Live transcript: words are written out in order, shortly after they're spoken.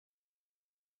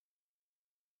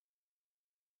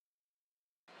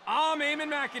I'm Eamon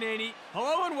McEnany.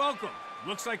 Hello and welcome.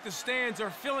 Looks like the stands are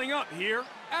filling up here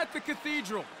at the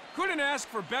Cathedral. Couldn't ask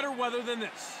for better weather than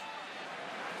this.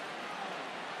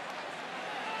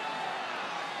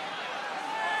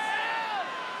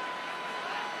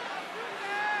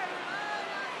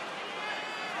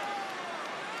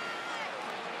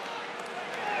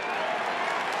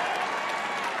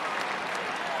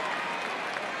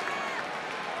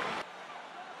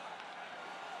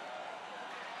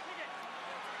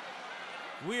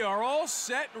 We are all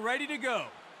set and ready to go.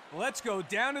 Let's go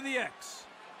down to the X.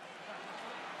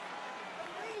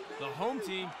 The home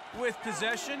team with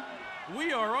possession.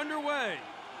 We are underway.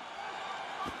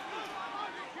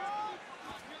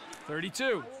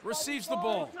 32 receives the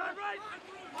ball.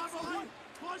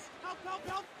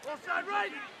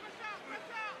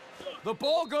 The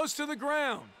ball goes to the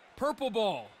ground. Purple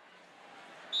ball.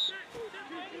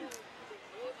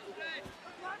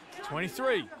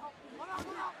 23.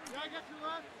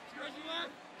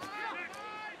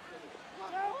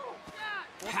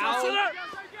 Powell.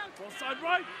 Ball side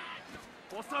right.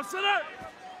 Ball side center.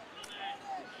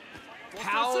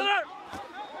 Powell.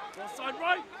 Ball side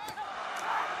right.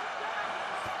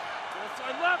 Ball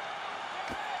side left.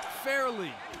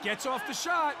 Fairly gets off the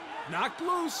shot. Knocked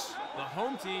loose. The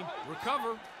home team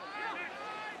recover.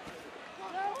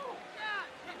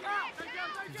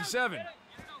 57.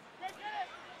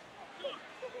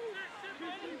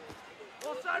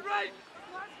 Ball side right.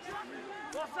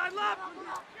 Ball side left.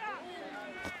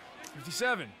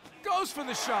 57. Goes for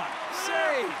the shot.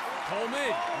 Save.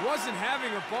 Coleman wasn't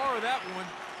having a bar of that one.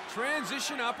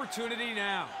 Transition opportunity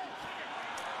now.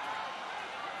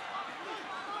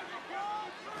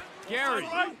 Gary.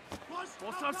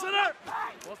 Ball stop center.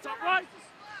 Ball stop right.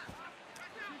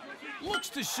 Looks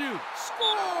to shoot.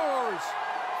 Scores.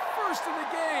 First of the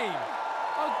game.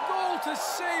 A goal to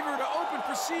savor to open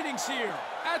proceedings here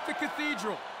at the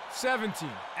Cathedral. 17.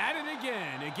 At it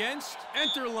again against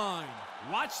Enterline.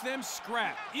 Watch them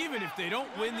scrap, even if they don't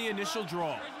win the initial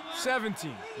draw.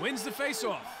 17. Wins the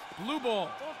faceoff. Blue ball.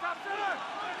 Ball stop center.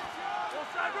 Ball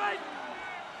side right.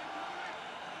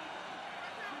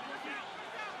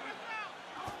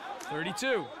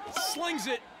 32. Slings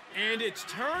it, and it's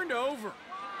turned over.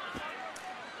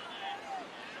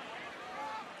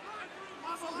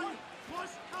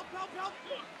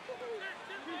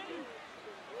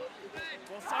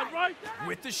 Ball side right.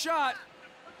 With the shot.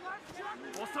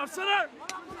 Ball stop center.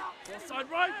 Ball side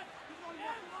right.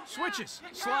 Switches.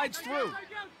 Slides through.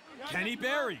 Kenny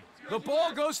Berry. The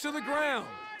ball goes to the ground,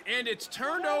 and it's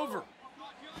turned over.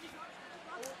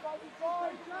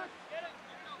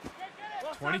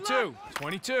 22.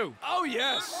 22. Oh,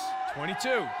 yes.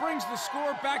 22 brings the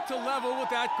score back to level with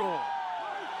that goal.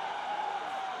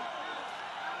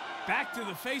 Back to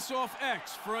the face-off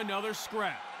X for another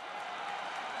scrap.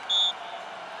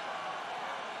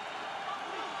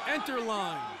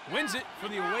 Enterline wins it for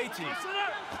the away team.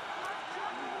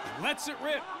 Lets it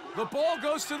rip. The ball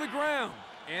goes to the ground,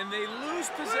 and they lose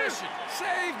possession.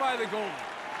 Saved by the goalie.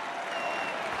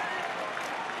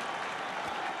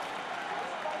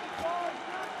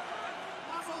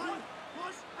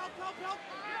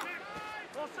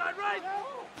 Ball side right.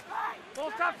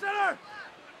 Ball stop center.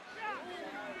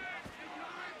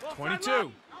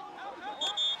 22.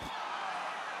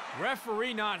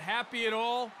 Referee not happy at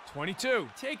all. 22.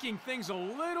 Taking things a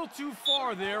little too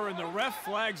far there, and the ref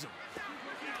flags him.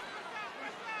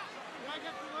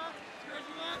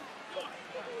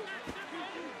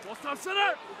 Ball stop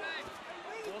center.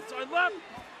 Ball side left.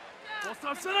 Ball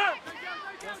stop center.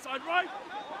 Ball side right.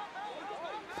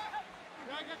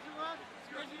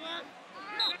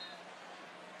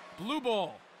 Blue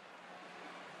ball.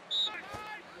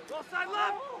 Ball side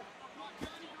left.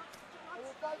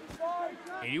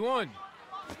 81.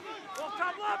 Ball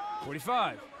top left.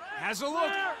 45. Has a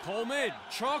look. Coleman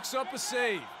chalks up a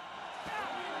save.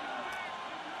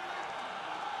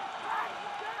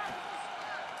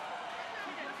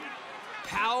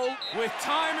 Powell, with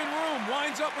time and room,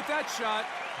 winds up with that shot.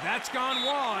 That's gone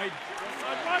wide. Ball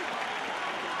side right.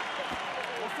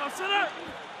 Ball stop center.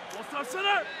 Ball stop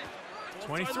center.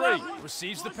 23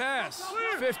 receives the pass.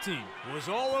 15 was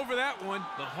all over that one.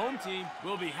 The home team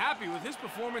will be happy with his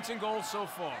performance in goal so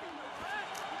far.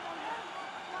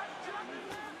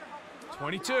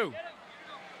 22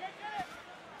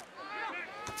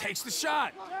 takes the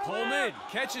shot. Coleman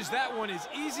catches that one as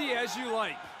easy as you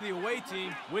like. The away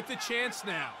team with the chance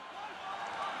now.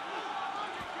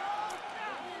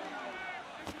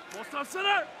 Ball stop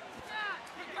center.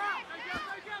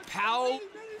 Powell.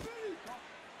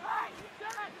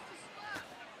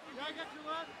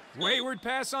 Wayward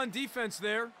pass on defense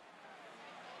there.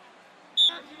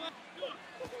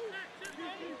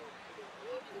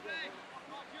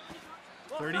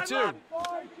 32. Ball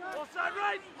side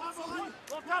right.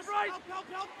 Ball top right.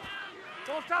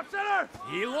 Ball top center.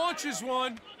 He launches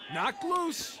one. Knocked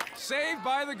loose. Saved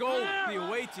by the goalie. The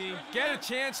away team get a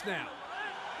chance now.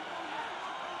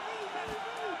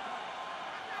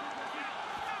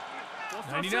 Ball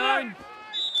top 99. center.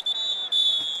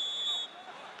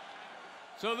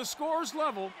 So the score's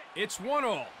level. It's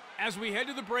 1-1 as we head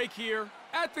to the break here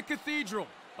at the Cathedral.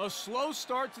 A slow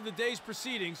start to the day's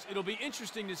proceedings. It'll be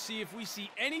interesting to see if we see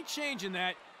any change in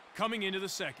that coming into the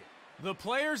second. The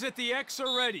players at the X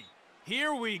are ready.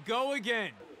 Here we go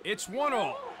again. It's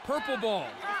 1-1. Purple ball.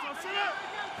 Ball center.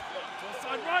 Ball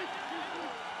side right.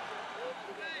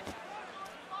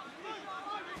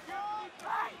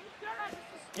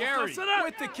 Gary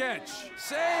with the catch.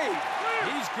 Save.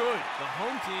 He's good. The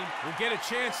home team will get a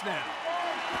chance now.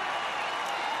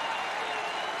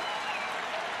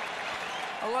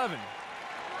 11.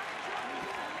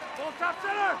 Ball top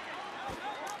center.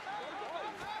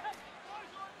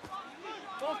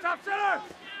 Ball top center.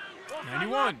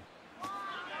 91.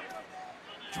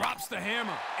 Drops the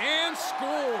hammer and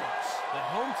scores. The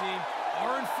home team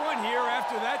are in front here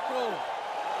after that goal.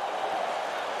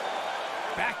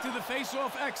 Back to the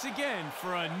face-off X again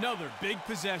for another big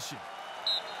possession.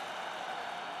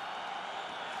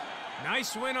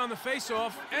 Nice win on the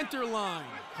face-off. Enter line.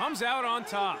 Comes out on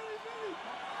top.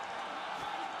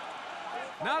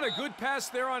 Not a good pass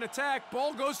there on attack.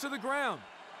 Ball goes to the ground.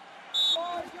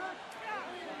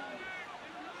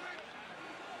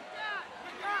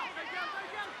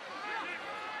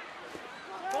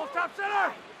 Ball top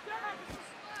center.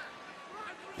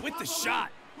 With the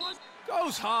shot.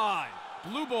 Goes high.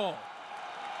 Blue ball.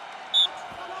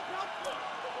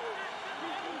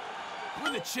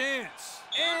 With a chance.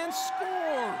 And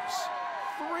scores.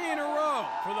 3 in a row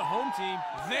for the home team.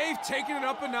 They've taken it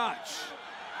up a notch.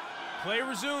 Play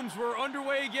resumes. We're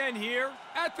underway again here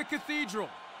at the Cathedral.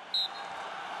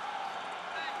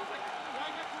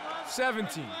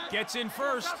 17 gets in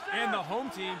first, and the home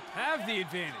team have the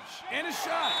advantage. And a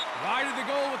shot. Wide of the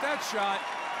goal with that shot.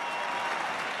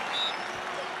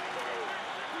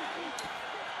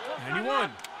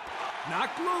 91.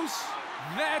 Knocked loose.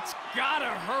 That's gotta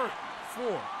hurt.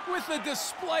 4. With a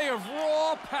display of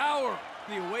raw power.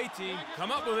 The away team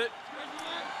come up with it.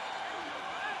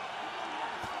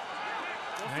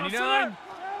 99.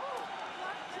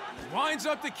 Winds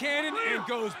up the cannon and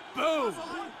goes boom.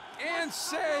 And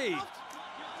saved.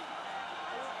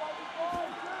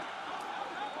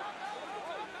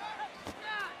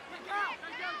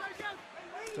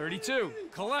 32.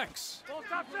 Collects. Ball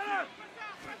top center.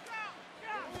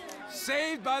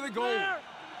 Saved by the goalie.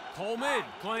 Coleman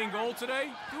playing goal today,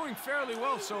 doing fairly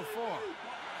well so far.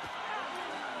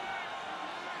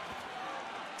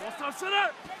 Ball top center.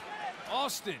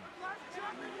 Austin.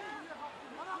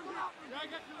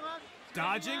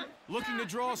 Dodging, looking to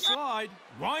draw a slide,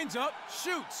 winds up,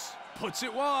 shoots, puts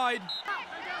it wide.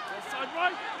 Ball side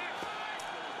right.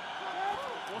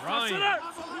 Ball top Ryan. center.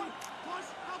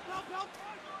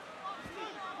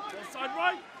 Ball side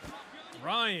right.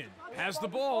 Ryan has the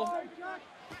ball.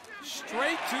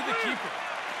 Straight to the keeper.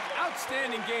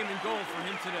 Outstanding game in goal for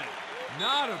him today.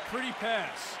 Not a pretty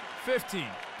pass. 15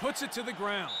 puts it to the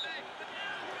ground.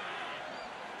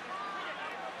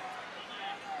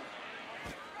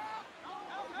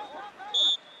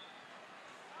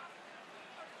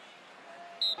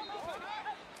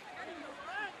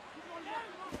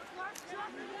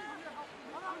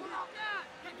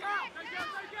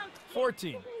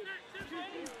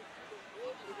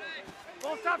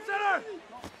 Ball top center.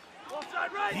 Ball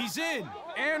side right. He's in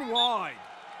and wide.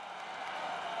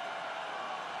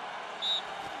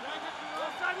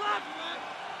 Ball side left.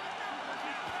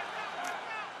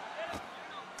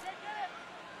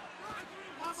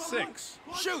 6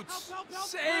 shoots.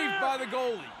 Saved by the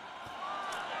goalie.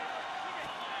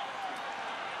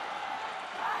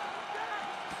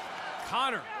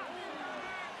 Connor.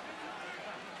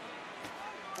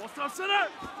 Ball top center.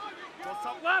 Ball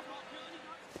top left.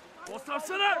 Ball top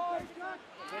center.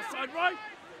 Ball side right.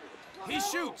 He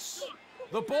shoots.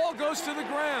 The ball goes to the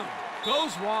ground.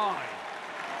 Goes wide.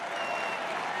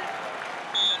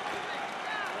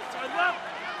 Ball side left.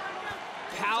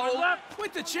 Powell left.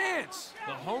 with the chance.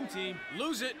 The home team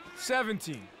lose it.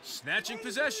 17. Snatching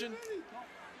possession.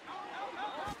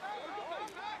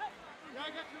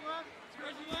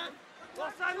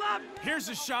 Ball side left. Here's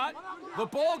a shot. The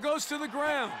ball goes to the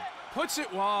ground. Puts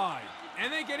it wide.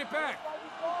 And they get it back.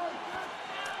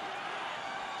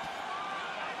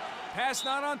 Pass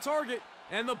not on target.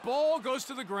 And the ball goes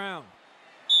to the ground.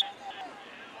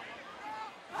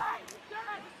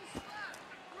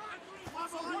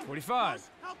 45.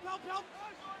 Help, help, help.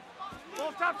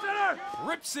 Ball stop center.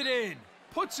 Rips it in.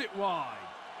 Puts it wide.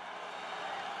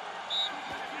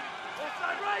 Ball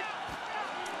side right.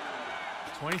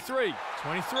 23.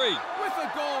 23 with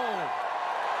a goal.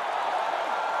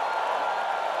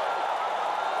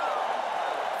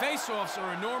 Face-offs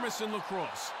are enormous in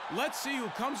lacrosse. Let's see who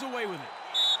comes away with it.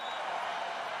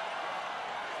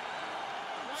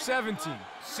 17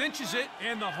 cinches it,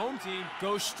 and the home team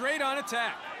goes straight on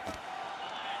attack.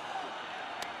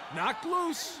 Knocked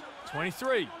loose.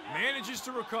 23 manages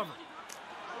to recover.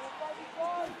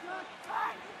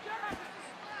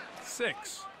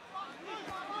 6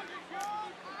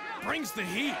 brings the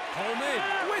heat. Home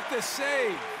in with the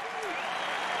save.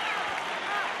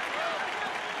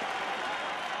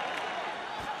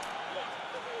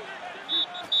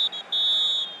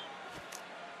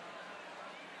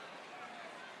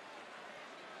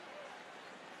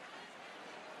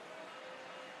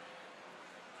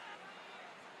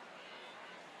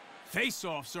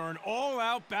 Face-offs are an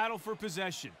all-out battle for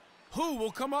possession. Who will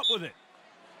come up with it?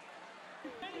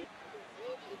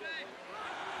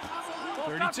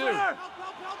 32.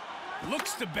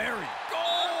 Looks to bury.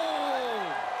 Goal!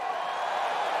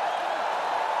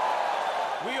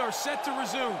 We are set to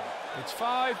resume. It's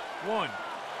 5-1.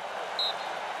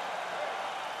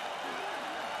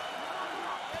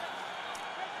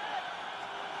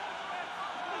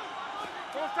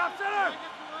 Stop center.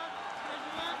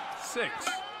 6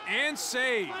 and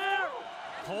save.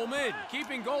 Coleman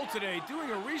keeping goal today,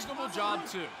 doing a reasonable job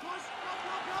too.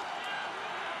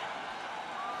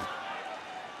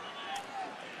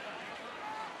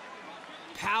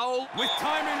 Powell with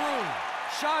time and room.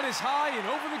 Shot is high and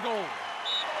over the goal.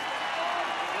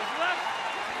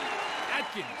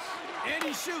 Atkins, and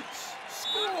he shoots.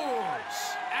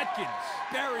 Scores! Atkins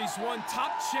buries one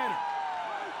top cheddar.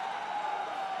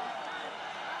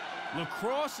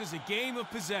 Lacrosse is a game of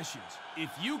possessions. If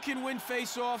you can win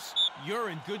face-offs, you're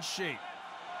in good shape.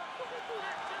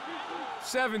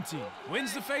 17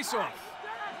 wins the face-off.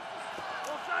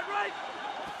 Offside right.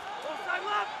 Offside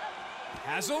left.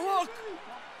 Has a look.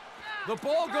 The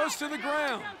ball goes to the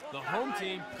ground. The home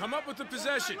team come up with the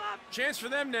possession. Chance for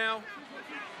them now.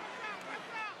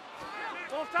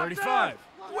 35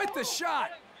 with the shot.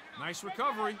 Nice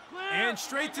recovery. And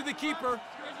straight to the keeper.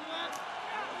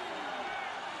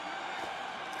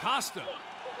 Costa.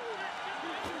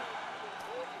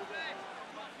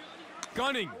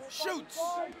 Gunning, shoots,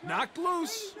 knocked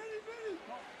loose.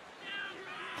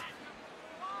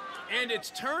 And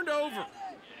it's turned over.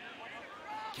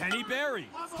 Kenny Berry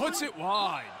puts it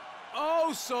wide.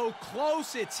 Oh, so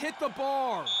close, it's hit the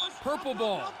bar. Purple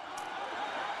ball.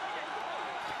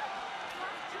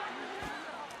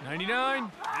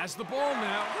 99 has the ball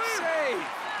now. Save.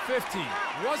 15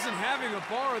 wasn't having a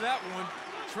bar of that one.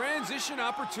 Transition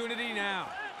opportunity now.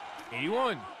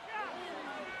 81.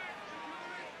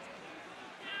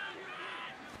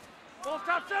 Ball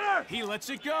stop center. He lets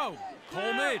it go.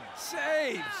 Coleman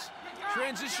saves.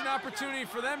 Transition opportunity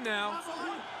for them now.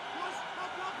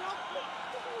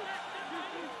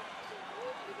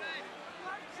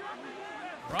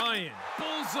 Ryan,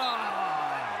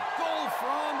 bullseye. Goal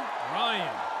from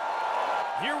Ryan.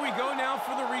 Here we go now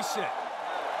for the reset.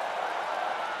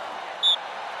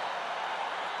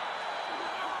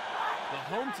 The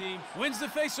home team wins the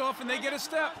face-off and they get a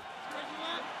step.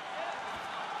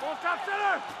 Ball stop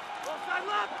center. Ball side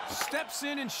left. Steps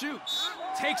in and shoots.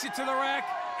 Takes it to the rack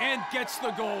and gets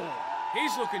the goal.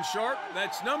 He's looking sharp.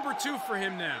 That's number 2 for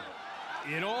him now.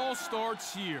 It all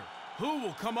starts here. Who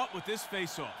will come up with this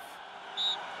face-off?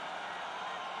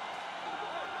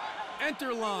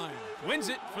 Enter line. Wins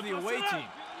it for the away team.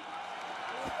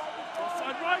 Ball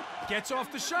side right. Gets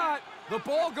off the shot. The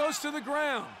ball goes to the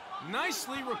ground.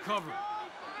 Nicely recovered.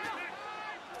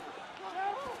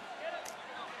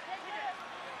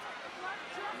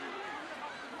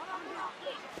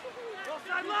 Ball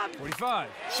side left. 45.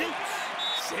 Shoots.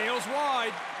 Sails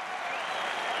wide.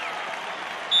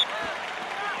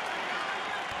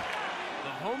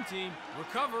 The home team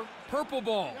recover. Purple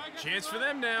ball. Chance for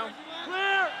them now.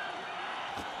 Clear.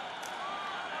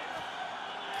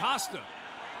 Costa.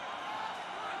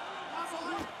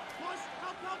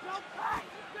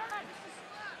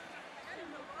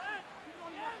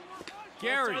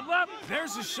 Gary,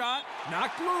 there's a shot,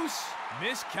 knocked loose.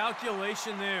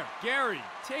 Miscalculation there. Gary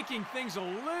taking things a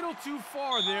little too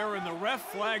far there, and the ref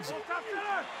flags it.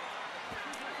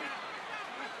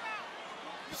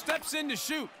 Steps in to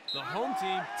shoot. The home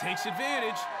team takes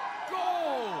advantage.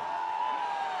 Goal!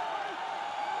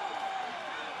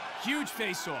 Huge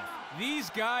face-off.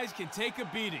 These guys can take a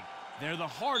beating. They're the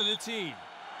heart of the team.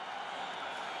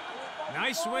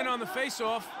 Nice win on the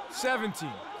faceoff. 17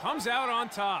 comes out on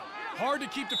top. Hard to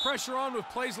keep the pressure on with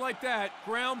plays like that.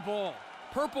 Ground ball.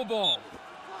 Purple ball.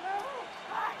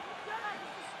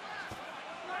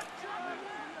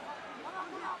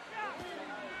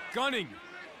 Gunning.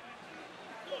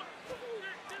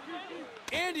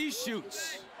 And he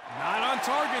shoots. Not on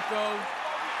target, though.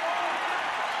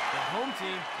 The home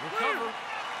team recover.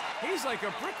 He's like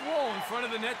a brick wall in front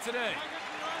of the net today.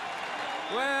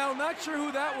 Well, not sure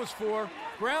who that was for.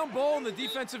 Ground ball in the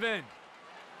defensive end.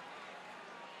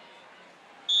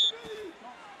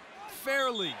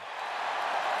 Fairly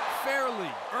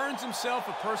earns himself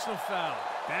a personal foul.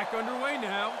 Back underway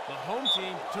now, the home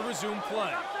team to resume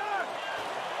play.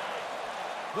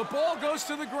 The ball goes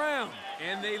to the ground,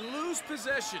 and they lose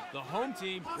possession. The home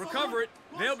team recover it.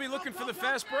 They'll be looking for the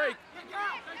fast break.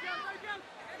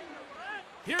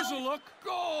 Here's a look.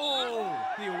 Goal!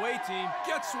 The away team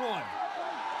gets one.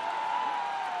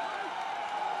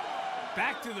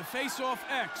 Back to the face-off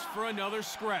X for another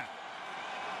scrap.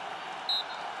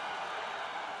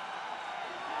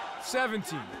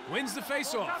 17 wins the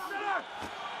face-off.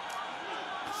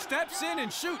 Steps in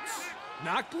and shoots.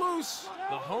 Knocked loose.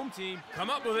 The home team come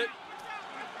up with it.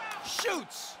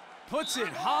 Shoots. Puts it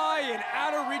high and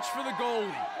out of reach for the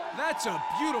goalie. That's a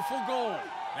beautiful goal.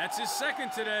 That's his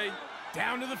second today.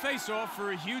 Down to the face-off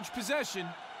for a huge possession.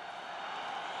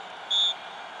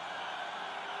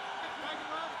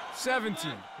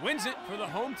 17 wins it for the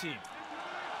home team.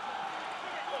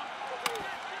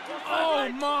 Oh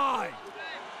my!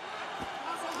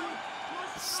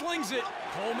 Slings it.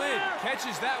 Coleman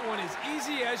catches that one as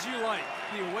easy as you like.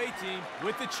 The away team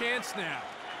with the chance now.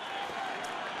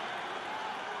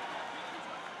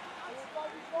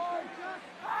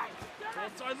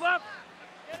 Outside left.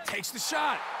 Takes the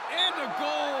shot. And a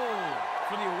goal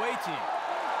for the away team.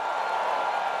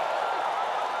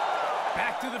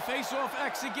 Back to the face-off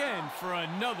X again for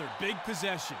another big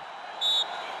possession.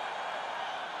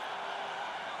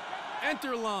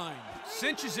 Enter line.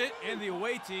 Cinches it, and the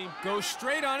away team goes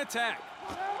straight on attack.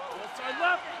 Outside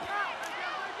left.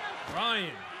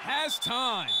 Ryan has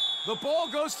time. The ball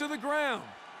goes to the ground.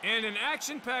 And an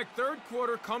action-packed third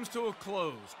quarter comes to a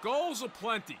close. Goals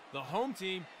aplenty. The home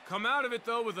team come out of it,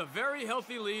 though, with a very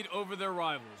healthy lead over their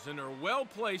rivals and are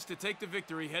well-placed to take the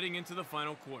victory heading into the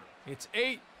final quarter. It's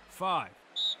 8-5. Ball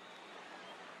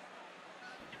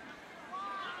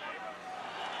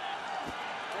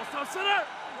center.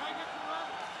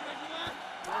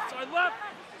 Outside left.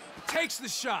 Takes the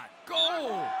shot.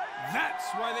 Goal! That's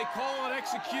why they call it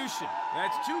execution.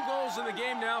 That's 2 goals in the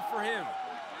game now for him.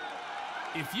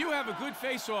 If you have a good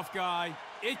face-off guy,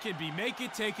 it can be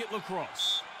make-it-take-it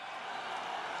lacrosse.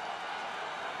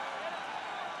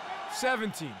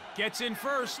 17 gets in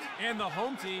first, and the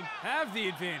home team have the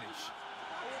advantage.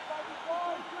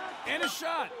 And a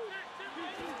shot.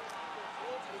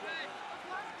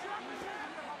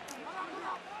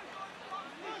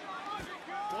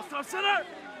 Ball stop center.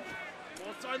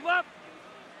 Ball side left.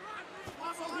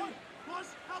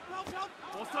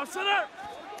 Ball stop center.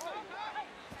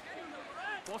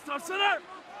 Ball stop center.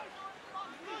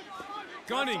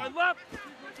 Gunning. Ball side left.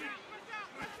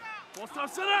 Ball stop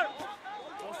center.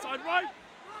 Ball side right.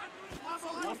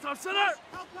 Ball stop center.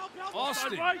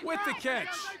 Austin right. with the catch.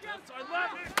 Ball side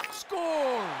left.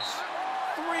 Scores!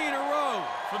 3 in a row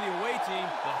for the away team.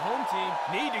 The home team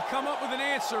need to come up with an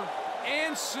answer,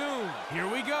 and soon. Here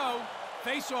we go.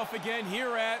 Face-off again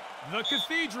here at the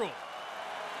Cathedral.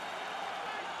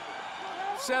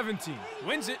 17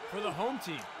 wins it for the home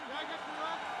team.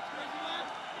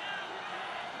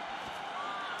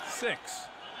 6.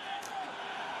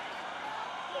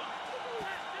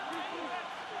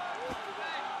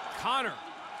 Connor.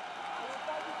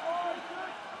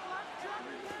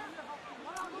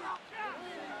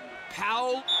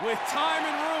 Powell with time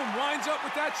and room winds up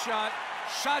with that shot.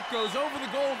 Shot goes over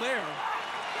the goal there.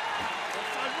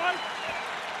 Side right.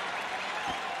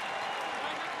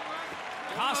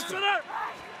 Costa. Center.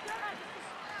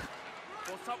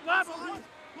 Ball stop left.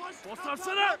 Ball stop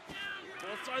center.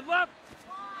 Ball side left.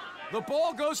 The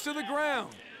ball goes to the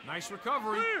ground. Nice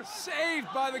recovery. Saved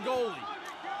by the goalie.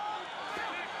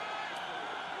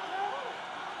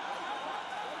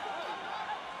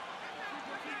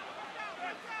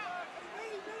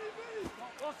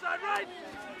 Ball side right.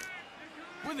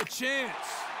 With a chance.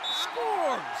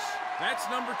 Scores. That's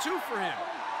number 2 for him.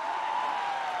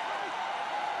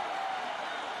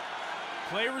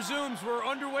 Play resumes. We're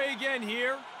underway again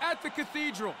here at the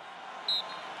Cathedral.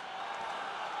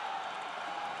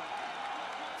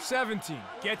 17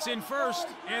 gets in first,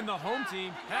 and the home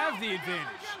team have the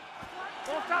advantage.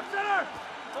 Ball stop center.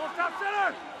 Ball stop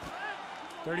center.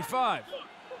 35.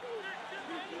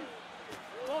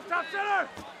 Ball stop center!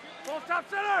 Ball stop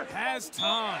center! Has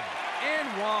time. And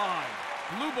wide.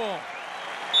 Blue ball.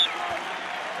 Ball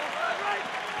side right!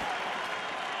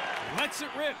 Lets it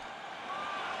rip.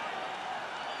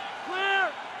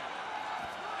 Clear!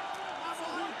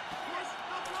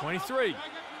 23.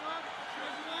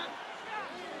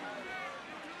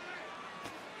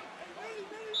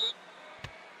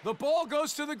 The ball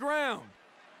goes to the ground.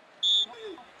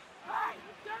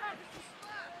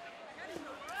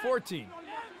 14.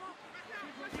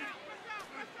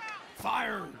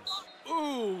 Fires.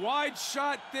 Ooh, wide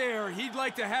shot there. He'd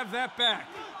like to have that back.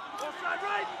 Ball side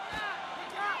right!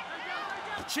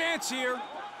 Chance here.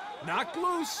 Knocked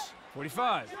loose.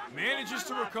 45. Manages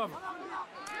to recover.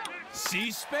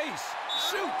 Sees space.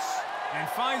 Shoots. And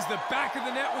finds the back of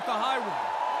the net with the high one.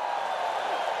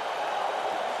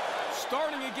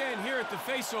 Starting again here at the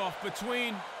face-off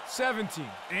between 17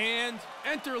 and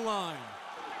enter line.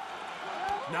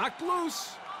 Knocked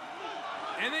loose.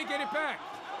 And they get it back.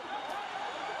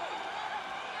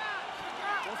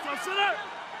 Ball stop center!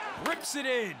 Rips it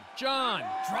in. John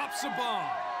drops a bomb.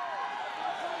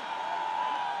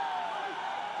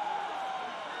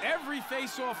 Every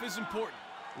face-off is important.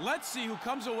 Let's see who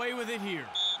comes away with it here.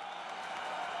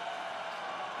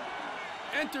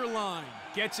 Enter line.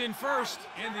 Gets in first,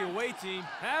 and the away team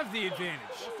have the advantage.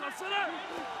 Ball stop center!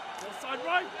 Ball side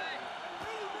right!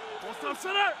 Ball stop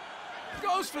center!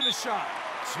 Goes for the shot.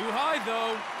 Too high,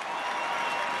 though.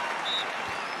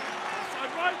 Ball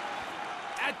side right!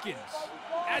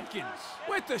 Atkins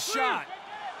with the shot.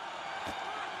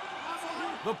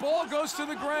 The ball goes to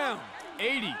the ground.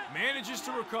 80 manages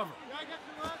to recover.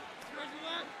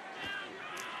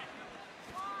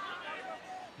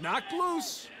 Knocked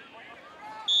loose.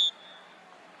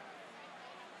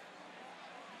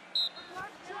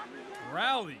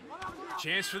 Rally.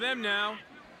 Chance for them now.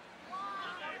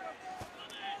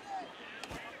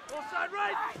 Ball side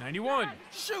right! 91.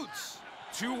 Shoots.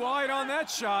 Too wide on that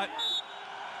shot.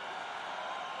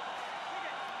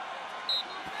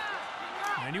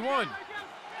 91.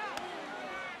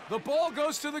 The ball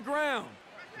goes to the ground.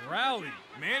 Rally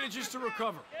manages to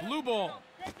recover. Blue ball.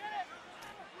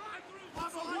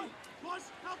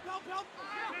 Help!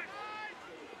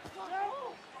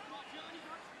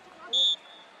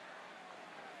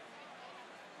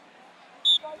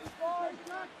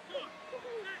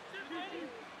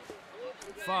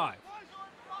 5.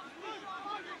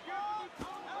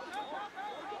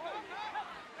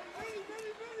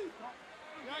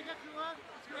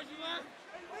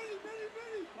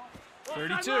 Ball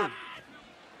 32. side left.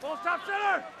 Ball stop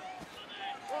center!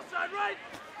 Ball side right!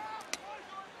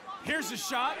 Here's a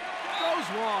shot. Goes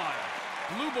wide.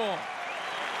 Blue ball.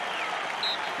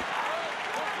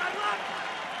 Ball side left!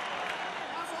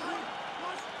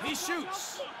 He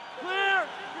shoots. Clear!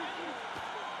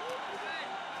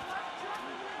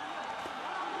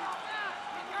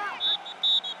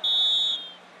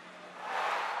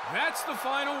 That's the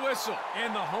final whistle,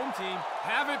 and the home team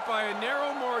have it by a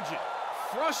narrow margin.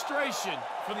 Frustration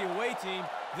for the away team.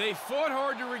 They fought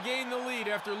hard to regain the lead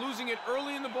after losing it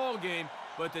early in the ball game,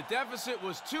 but the deficit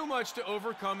was too much to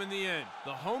overcome in the end.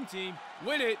 The home team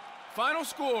win it. Final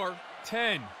score,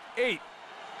 10-8.